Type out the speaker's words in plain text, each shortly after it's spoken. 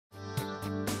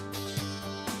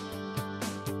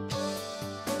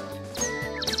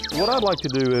what I'd like to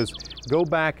do is go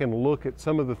back and look at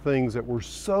some of the things that were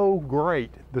so great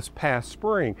this past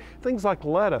spring. Things like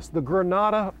lettuce. The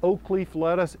Granada oak leaf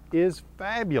lettuce is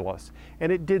fabulous,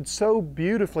 and it did so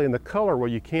beautifully in the color, well,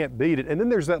 you can't beat it. And then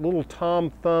there's that little Tom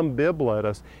Thumb Bibb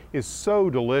lettuce, is so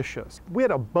delicious. We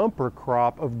had a bumper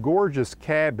crop of gorgeous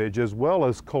cabbage as well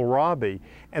as kohlrabi,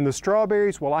 and the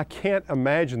strawberries, well, I can't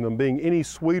imagine them being any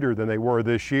sweeter than they were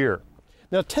this year.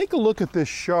 Now take a look at this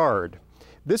chard.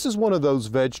 This is one of those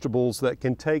vegetables that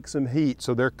can take some heat,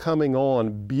 so they're coming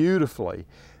on beautifully.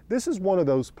 This is one of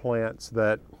those plants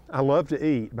that I love to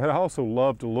eat, but I also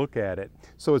love to look at it.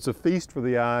 So it's a feast for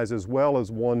the eyes as well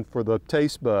as one for the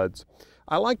taste buds.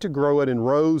 I like to grow it in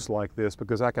rows like this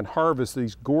because I can harvest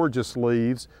these gorgeous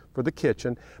leaves for the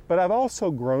kitchen, but I've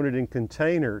also grown it in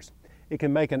containers. It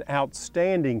can make an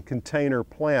outstanding container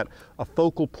plant, a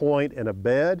focal point in a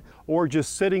bed, or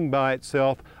just sitting by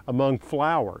itself among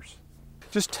flowers.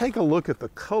 Just take a look at the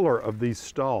color of these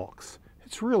stalks.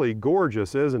 It's really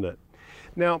gorgeous, isn't it?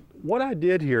 Now, what I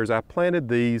did here is I planted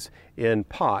these in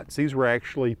pots. These were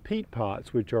actually peat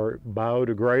pots, which are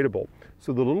biodegradable.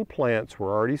 So the little plants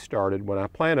were already started. When I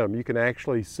planted them, you can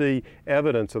actually see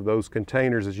evidence of those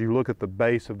containers as you look at the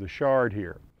base of the chard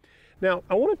here. Now,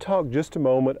 I want to talk just a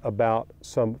moment about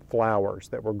some flowers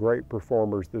that were great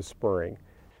performers this spring.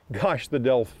 Gosh, the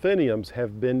delphiniums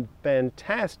have been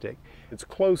fantastic. Its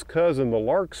close cousin, the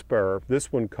larkspur,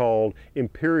 this one called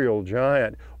Imperial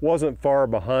Giant, wasn't far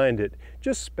behind it.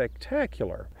 Just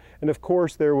spectacular. And of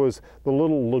course, there was the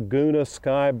little Laguna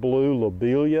Sky Blue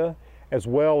Lobelia, as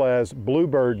well as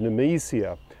Bluebird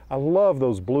Nemesia. I love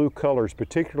those blue colors,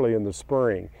 particularly in the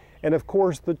spring. And of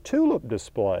course, the tulip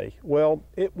display, well,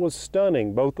 it was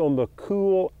stunning, both on the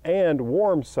cool and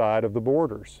warm side of the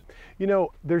borders. You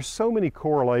know, there's so many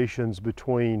correlations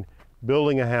between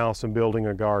building a house and building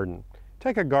a garden.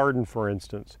 Take a garden, for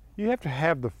instance. You have to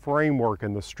have the framework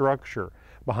and the structure.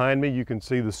 Behind me, you can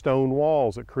see the stone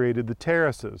walls that created the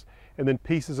terraces, and then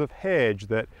pieces of hedge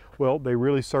that, well, they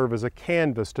really serve as a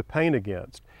canvas to paint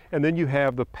against. And then you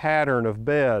have the pattern of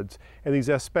beds and these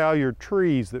espalier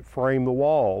trees that frame the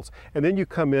walls. And then you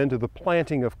come into the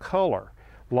planting of color.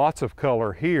 Lots of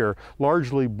color here,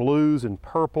 largely blues and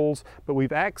purples, but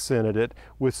we've accented it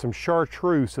with some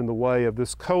chartreuse in the way of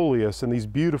this coleus and these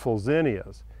beautiful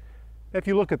zinnias. If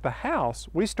you look at the house,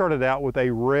 we started out with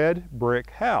a red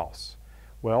brick house.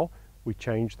 Well, we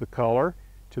changed the color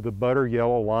to the butter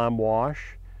yellow lime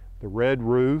wash, the red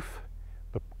roof,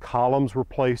 the columns were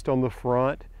placed on the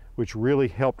front, which really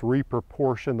helped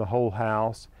reproportion the whole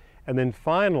house. And then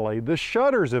finally, the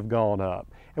shutters have gone up.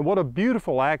 And what a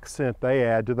beautiful accent they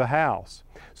add to the house.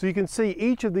 So you can see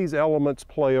each of these elements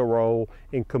play a role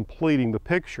in completing the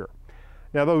picture.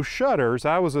 Now those shutters,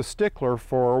 I was a stickler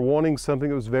for wanting something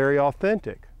that was very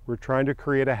authentic. We're trying to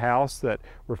create a house that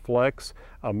reflects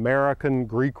American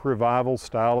Greek Revival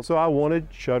style. So I wanted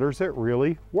shutters that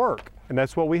really work. And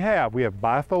that's what we have. We have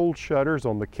bifold shutters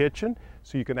on the kitchen,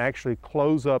 so you can actually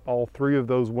close up all three of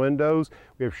those windows.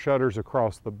 We have shutters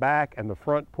across the back and the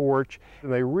front porch,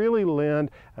 and they really lend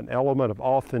an element of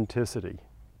authenticity.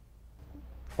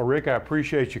 Well, Rick, I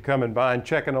appreciate you coming by and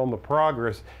checking on the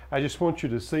progress. I just want you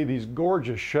to see these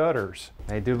gorgeous shutters.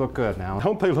 They do look good now.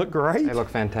 Don't they look great? They look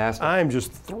fantastic. I'm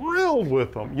just thrilled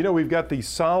with them. You know, we've got these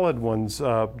solid ones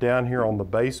down here on the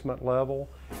basement level,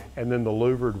 and then the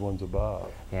louvered ones above.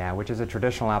 Yeah, which is a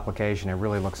traditional application. It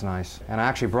really looks nice. And I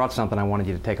actually brought something I wanted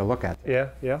you to take a look at. Yeah,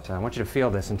 yeah. So I want you to feel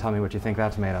this and tell me what you think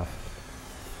that's made of.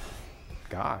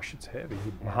 Gosh, it's heavy.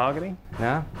 Mahogany?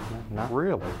 No, no.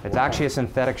 Really? It's actually a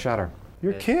synthetic shutter.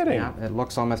 You're kidding. Yeah, it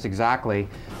looks almost exactly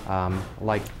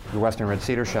like your Western red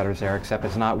cedar shutters there, except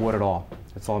it's not wood at all.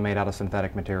 It's all made out of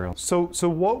synthetic material. So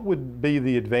what would be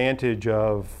the advantage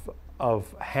of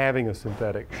having a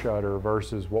synthetic shutter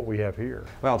versus what we have here?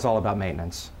 Well, it's all about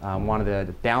maintenance. One of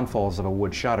the downfalls of a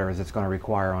wood shutter is it's going to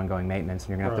require ongoing maintenance, and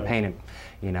you're going to have to paint it,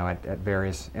 you know, at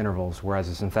various intervals. Whereas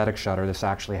a synthetic shutter, this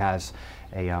actually has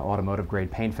a automotive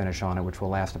grade paint finish on it, which will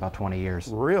last about 20 years.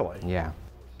 Really? Yeah.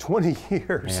 20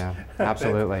 years. Yeah,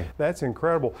 absolutely. That's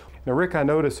incredible. Now, Rick, I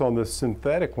notice on this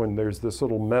synthetic one, there's this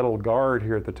little metal guard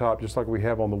here at the top, just like we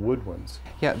have on the wood ones.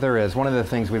 Yeah, there is. One of the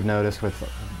things we've noticed with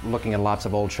looking at lots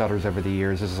of old shutters over the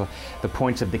years is the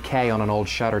points of decay on an old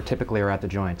shutter typically are at the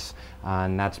joints.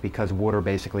 And that's because water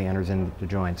basically enters into the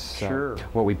joints. So sure.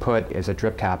 What we put is a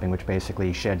drip capping, which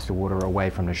basically sheds the water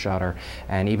away from the shutter.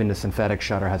 And even the synthetic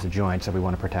shutter has a joint, so we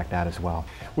want to protect that as well.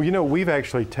 Well, you know, we've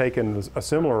actually taken a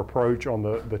similar approach on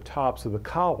the tops of the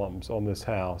columns on this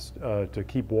house to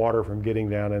keep water from getting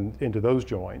down into those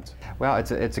joints. Well,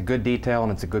 it's a good detail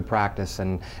and it's a good practice,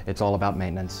 and it's all about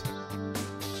maintenance.